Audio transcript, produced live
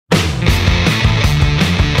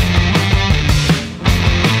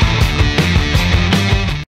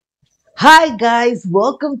Hi guys,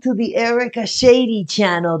 welcome to the Erica Shady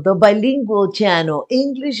channel, the bilingual channel,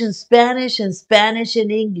 English and Spanish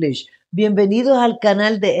and English. Bienvenidos al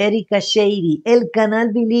canal de Erica Shady, el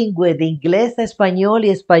canal bilingüe de inglés a español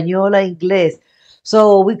y español a inglés.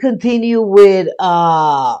 So we continue with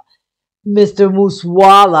Mr.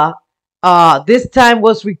 Muswala. This time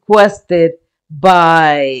was requested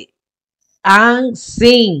by Ang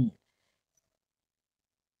Singh.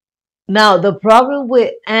 Now, the problem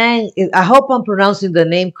with Ang is, I hope I'm pronouncing the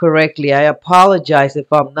name correctly. I apologize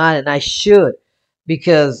if I'm not, and I should,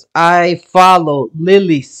 because I follow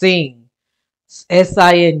Lily Singh,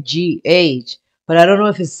 Singh, but I don't know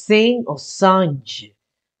if it's Singh or Sanj.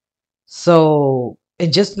 So,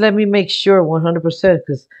 and just let me make sure 100%,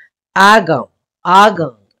 because Agam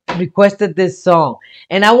requested this song.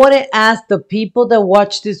 And I want to ask the people that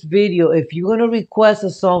watch this video, if you're going to request a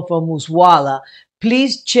song from Muswala,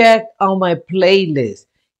 please check on my playlist,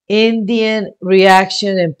 Indian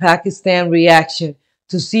reaction and Pakistan reaction,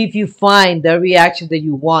 to see if you find the reaction that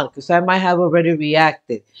you want, because I might have already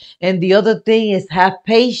reacted. And the other thing is, have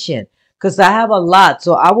patience, because I have a lot.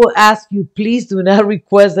 So I will ask you, please do not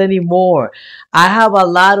request anymore. I have a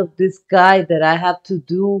lot of this guy that I have to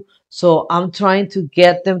do, so I'm trying to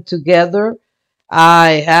get them together.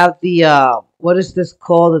 I have the, what is this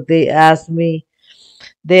called that they asked me?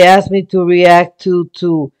 They asked me to react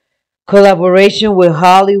to collaboration with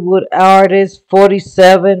Hollywood artist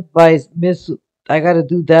 47 by Miss. I gotta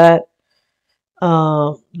do that.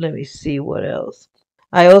 Let me see what else.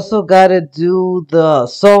 I also gotta do the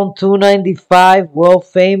song 295, world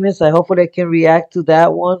famous. I hopefully I can react to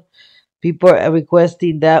that one. People are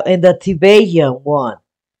requesting that, and the Tibetan one.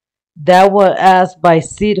 That one asked by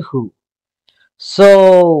Sidhu.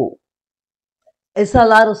 So it's a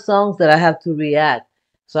lot of songs that I have to react.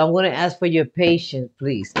 So I'm going to ask for your patience,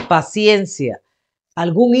 please. Paciencia.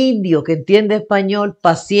 Algún indio que entiende español,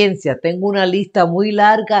 paciencia. Tengo una lista muy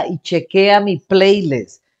larga y chequea mi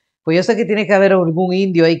playlist. Pues yo sé que tiene que haber algún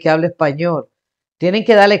indio ahí que hable español. Tienen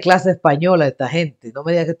que darle clase española a esta gente. No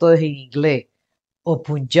me digas que todo es en inglés o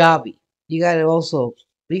Punjabi. You got it also.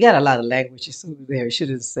 You got a lot of languages over there. You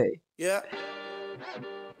shouldn't say. Yeah.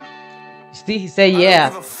 See, he said yeah.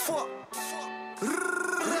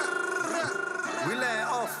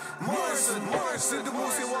 Morrisson,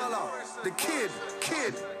 the kid,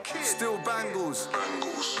 still Banglez.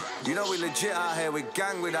 You know we legit out here, we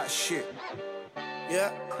gang with that shit.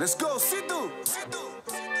 Yeah, let's go, Sidhu.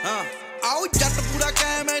 I'll just put a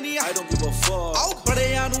camera. I don't give a fuck. I'll put a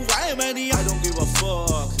yanu. I don't give a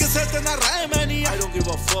fuck. Kiss it in a rhyme. I don't give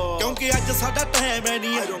a fuck. Don't I just had that time. I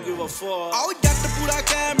don't give a fuck. I'll just put a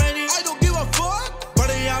camera. I don't give a fuck. Put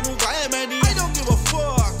a yanu. I don't give a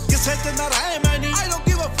fuck. Kiss it in a rhyme. I don't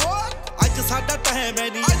give a fuck. I just had that time. I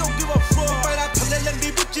don't give a fuck. I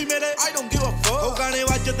don't give a fuck.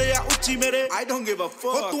 I don't give a fuck. I don't give a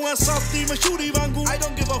fuck. I don't give a fuck. I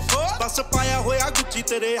don't give a fuck.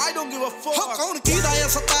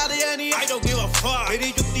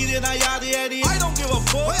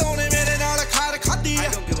 I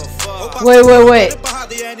don't give a fuck. Wait. I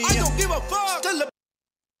don't give a fuck.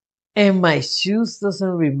 And my shoes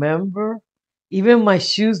doesn't remember? Even my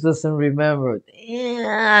shoes doesn't remember.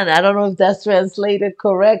 And I don't know if that's translated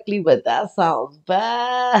correctly, but that sounds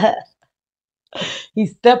bad. He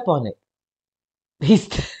stepped on it.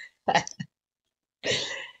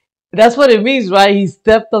 That's what it means, right? He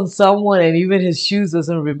stepped on someone and even his shoes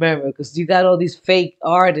doesn't remember, because you got all these fake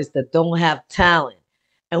artists that don't have talent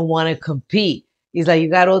and want to compete. It's like you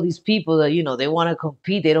got all these people that, you know, they want to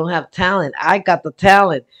compete. They don't have talent. I got the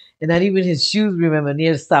talent. And not even his shoes remember, ni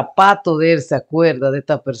el zapato de él se acuerda de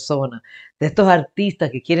esta persona, de estos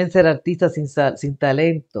artistas que quieren ser artistas sin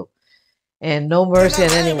talento. And no mercy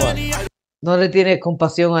on anyone. No le tiene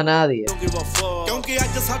compasión a nadie.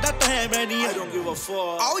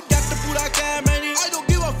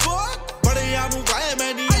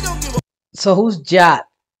 So who's Jat?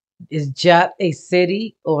 Is Jat a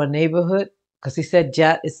city or a neighborhood? Because he said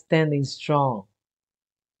Jat is standing strong.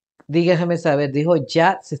 Dígame saber, dijo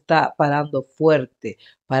Jat se está parando fuerte,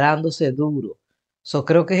 parándose duro. So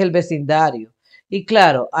creo que es el vecindario. Y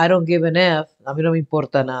claro, I don't give an F, a mí no me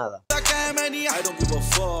importa nada. I don't give a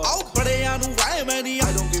fuck. I don't give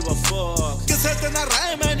a fuck.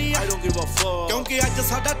 I don't give a fuck. I don't give a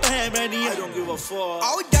fuck. I don't give a fuck.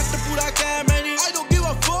 I don't give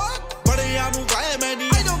a fuck. I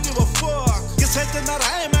don't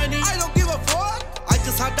give a fuck. I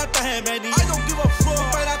just had that time. I don't give a fuck.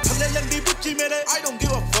 I don't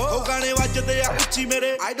give a fuck. I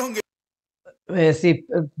don't give a fuck. See,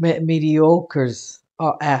 mediocres.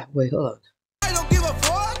 Oh, wait, hold on. I don't give a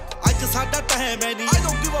fuck. I just had that time. I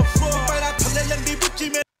don't give a fuck.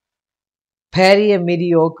 Petty and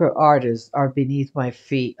mediocre artists are beneath my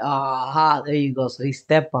feet. Aha, there you go. So he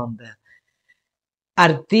stepped on them.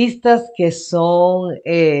 Artistas que son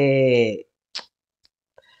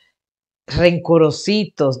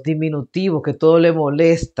rencorositos, diminutivos, que todo le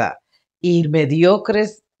molesta, y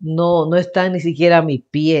mediocres no están ni siquiera a mi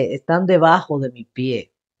pie, están debajo de mi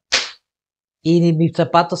pie. Y ni mi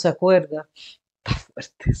zapato se acuerda. Está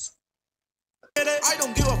fuerte eso. I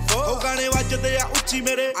don't give a fuck. Oh, gaane vajde a uchi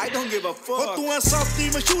mere. I don't give a fuck. Oh, tu ain safti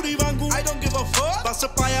mashuri wangu. I don't give a fuck. Bas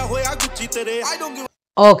paya hoya gucci tere. I don't give a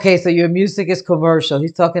Okay, so your music is commercial.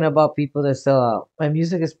 He's talking about people that sell out. My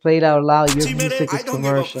music is played out loud. Your music is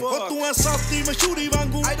commercial.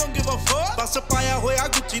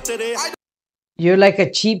 You're like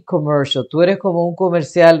a cheap commercial. Tú eres como un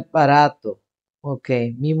comercial barato.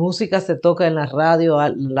 Okay, mi música se toca en la radio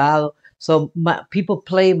al lado. So people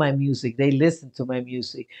play my music. They listen to my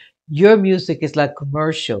music. Your music is like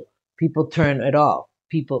commercial. People turn it off.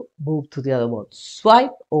 People move to the other one.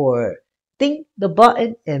 Swipe or think the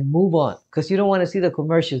button and move on because you don't want to see the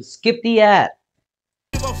commercial. Skip the ad.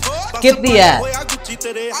 Skip the ad. I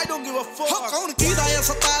don't give a fuck. I don't give a fuck.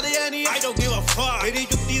 I don't give a fuck. I don't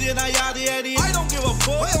give a fuck.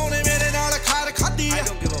 I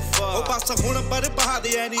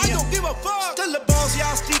don't give a fuck. Tell the boss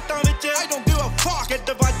ya street ਵਿੱਚ I don't give a fuck. Get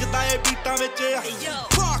the ਵੱਜਦਾ ਏ ਬੀਟਾਂ ਵਿੱਚ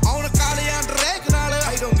fuck ਆਉਣ ਕਾਲੇ ਅੰਡਰੇਕ ਨਾਲ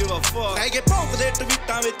I don't give a fuck. ਲੈ ਕੇ ਭੌਂਕਦੇ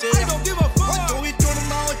ਟਵੀਟਾਂ ਵਿੱਚ I don't give a fuck. ਜੋ ਵੀ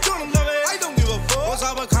ਚੁਣਨਾ ਉਹ ਚੁਣ ਲਵੇ I don't give a fuck. ਉਹ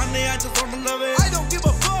ਸਭ ਖਾਨਿਆਂ ਚ ਸੁਣ ਲਵੇ I don't give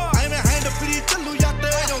a fuck. ਐਵੇਂ ਹੈਂਡ ਫਰੀ ਚੱਲੂ ਜੱਟ I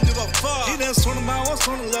don't give a fuck. ਜਿਹਨੇ ਸੁਣਨਾ ਉਹ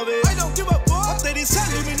ਸੁਣ ਲਵੇ I don't give a fuck. ਤੇਰੀ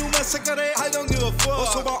ਸਹੇਲੀ ਮੈਨੂੰ ਮੈਸ ਕਰੇ I don't give a fuck. ਉਹ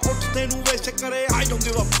ਸੁਬਾਹ ਉੱਠਦੇ ਨੂੰ ਵਿਸ਼ ਕਰੇ I don't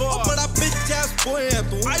give a fuck. ਉਹ ਬੜਾ bitch ass boy ਹੈ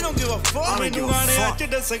ਤੂੰ I don't give a fuck. ਮੈਨੂੰ ਗਾਣਿਆਂ ਚ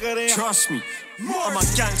ਡਿਸ ਕਰੇ Trust me. I'm a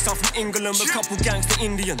gangster from England with a couple gangster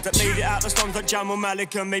Indian that made it out the slums like Jamal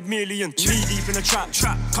Malik and made millions. Knee deep in the trap,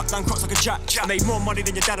 cut down crops like a jack. I made more money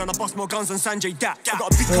than your dad and I bust more guns than Sanjay Dat. I got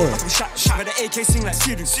a big coat like I'm Shaq. Where the AK sing like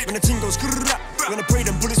Sidhu. When the ting goes grrrrap, when I pray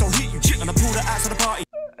them bullets don't hit you. And I pull the axe of the party.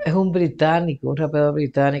 Es un británico, un rapero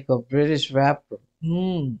británico, British rapper.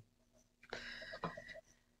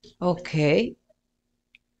 Okay.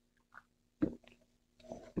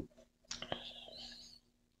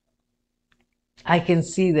 I can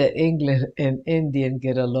see that English and Indian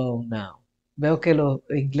get along now. Veo que los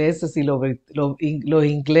ingleses y los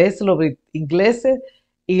ingleses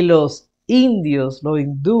y los indios, los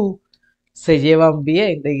hindú, se llevan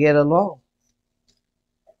bien. They get along.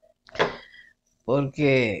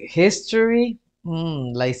 Porque history,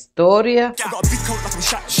 la historia. I got a big coat like I'm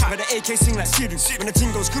Shaq. Where the AK sing like Sidhu. When the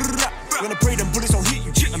ting goes grrrrap, when I pray them bullets don't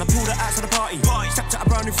hit you. And I pull the axe of the party. Stepped out a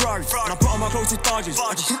brand new Ferrari. And I put on my closest barges.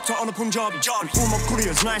 I just cooked it on a Punjabi. And all my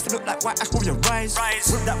couriers nice to look like white ash warrior. Rise.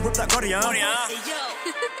 Whip that Guardian.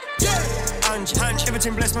 Ange,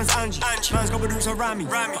 everything blessed man's Ange. Man's got boots around me.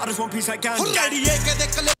 I just want peace like Gandhi.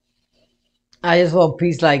 I just want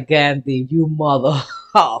peace like Gandhi, you mother.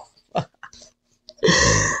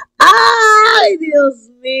 Ay, Dios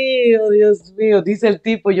mío, Dios mío. Dice el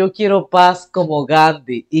tipo, yo quiero paz como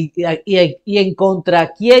Gandhi. Y en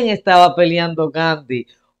contra quién estaba peleando Gandhi?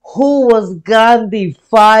 Who was Gandhi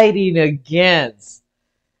fighting against?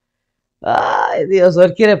 Ay, Dios,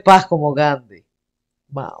 él quiere paz como Gandhi.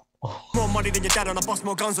 Wow. More money than your dad and I bust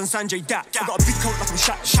more guns than Sanjay Dat. I got a big coat like I'm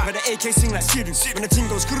Shaq. Where the AK sing like Sidhu. When the ting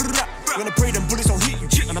goes grrrrap, when I pray them bullets don't hit you.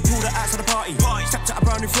 And I pull the axe of the party. Stepped out a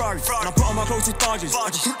brand new Ferrari. And I put on my closest barges.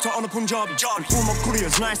 I just cooked it on a Punjabi. And all my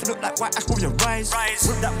couriers nice to look like white ash warrior. Rise.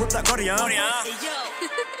 Whip that Guardian.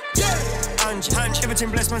 Ange,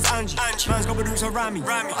 everything blessed man's Ange. Man's got boots around me.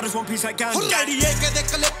 I just want peace like Gandhi. I don't give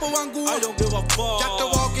a fuck. I don't give a fuck. I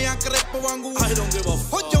don't give a fuck. I don't give a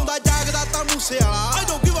fuck. I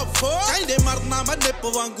don't give a fuck. I don't give a fuck. I don't give a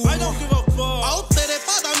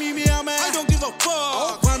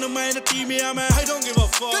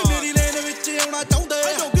fuck. I don't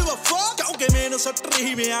give a fuck. I don't give a fuck.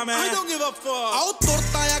 I don't give a fuck. I don't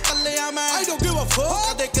give a fuck. I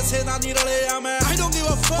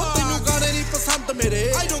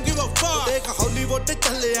don't give a fuck. I don't give a fuck.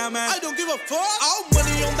 I don't give a fuck.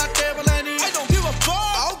 Money on that table I don't give a fuck.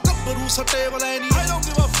 I don't give a fuck. I don't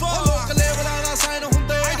give a fuck. I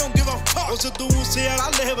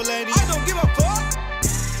don't give a fuck.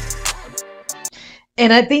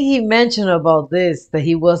 And I think he mentioned about this, that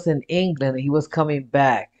he was in England and he was coming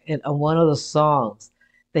back. And on one of the songs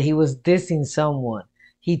that he was dissing someone,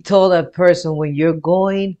 he told that person, when you're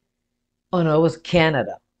going, oh no, it was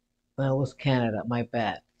Canada. No, it was Canada, my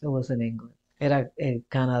bad. It was in England. Era en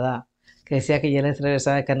Canadá. Que decía que ya les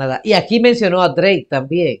regresaba de Canadá. Y aquí mencionó a Drake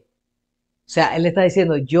también. O sea, él está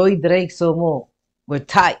diciendo, yo y Drake somos, we're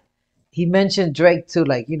tight. he mentioned Drake too,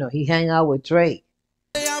 like, you know, he hang out with Drake.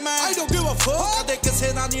 I don't give a fuck.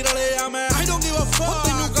 I don't give a fuck.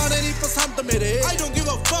 I don't give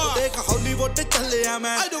a fuck.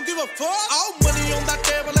 I don't give a fuck. I'll money on that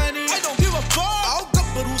table. I don't give a fuck. I'll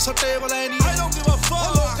gabru sa table. I don't give a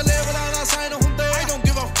fuck. I don't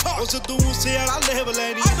give a fuck. I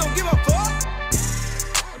don't give a fuck.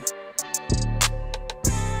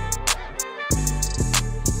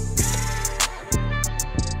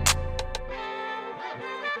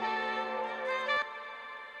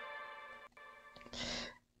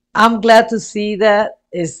 I'm glad to see that.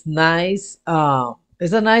 It's nice.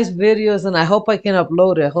 It's a nice video, and I hope I can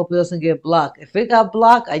upload it. I hope it doesn't get blocked. If it got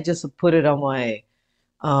blocked, I just put it on my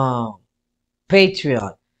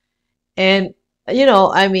Patreon. And you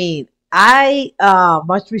know, I mean, I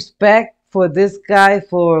much respect for this guy,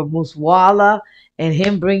 for Muswala, and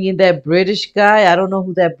him bringing that British guy. I don't know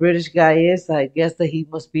who that British guy is. I guess that he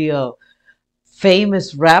must be a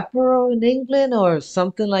famous rapper in England or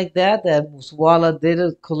something like that. That Muswala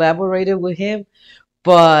collaborated with him.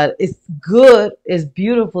 But it's good, it's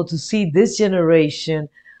beautiful to see this generation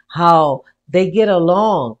how they get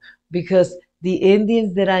along, because the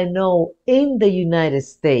Indians that I know in the United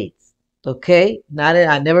States, okay, not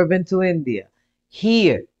I've never been to India,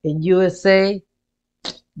 here in USA,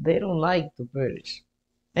 they don't like the British.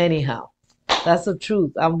 Anyhow, that's the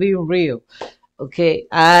truth. I'm being real. Okay,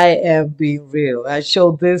 I am being real. I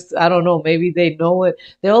showed this. I don't know. Maybe they know it.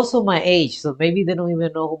 They're also my age, so maybe they don't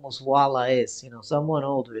even know who Muswala is. You know, someone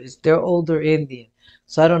older. They're older Indian,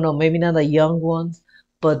 so I don't know. Maybe not the young ones,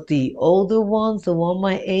 but the older ones, the one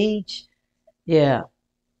my age. Yeah,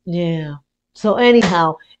 yeah. So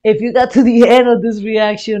anyhow, if you got to the end of this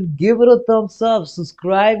reaction, give it a thumbs up.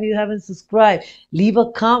 Subscribe if you haven't subscribed. Leave a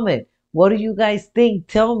comment. What do you guys think?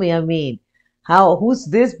 Tell me. I mean, who's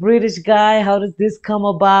this British guy? How does this come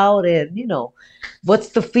about? And you know, what's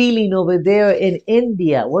the feeling over there in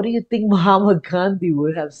India? What do you think Mahatma Gandhi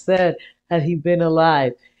would have said had he been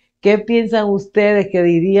alive? ¿Qué piensan ustedes que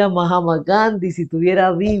diría Mahatma Gandhi si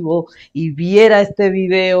estuviera vivo y viera este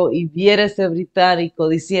video y viera ese británico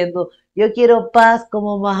diciendo, yo quiero paz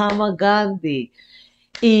como Mahatma Gandhi?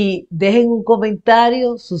 Y dejen un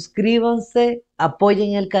comentario, suscríbanse,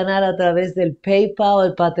 apoyen el canal a través del PayPal o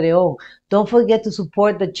el Patreon. Don't forget to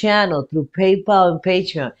support the channel through PayPal and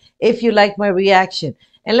Patreon if you like my reaction.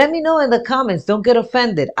 And let me know in the comments. Don't get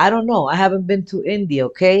offended. I don't know. I haven't been to India,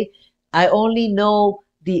 okay? I only know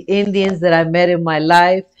the Indians that I met in my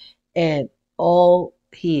life, and all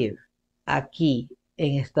here, aquí,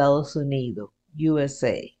 en Estados Unidos,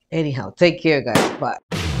 USA. Anyhow, take care, guys. Bye.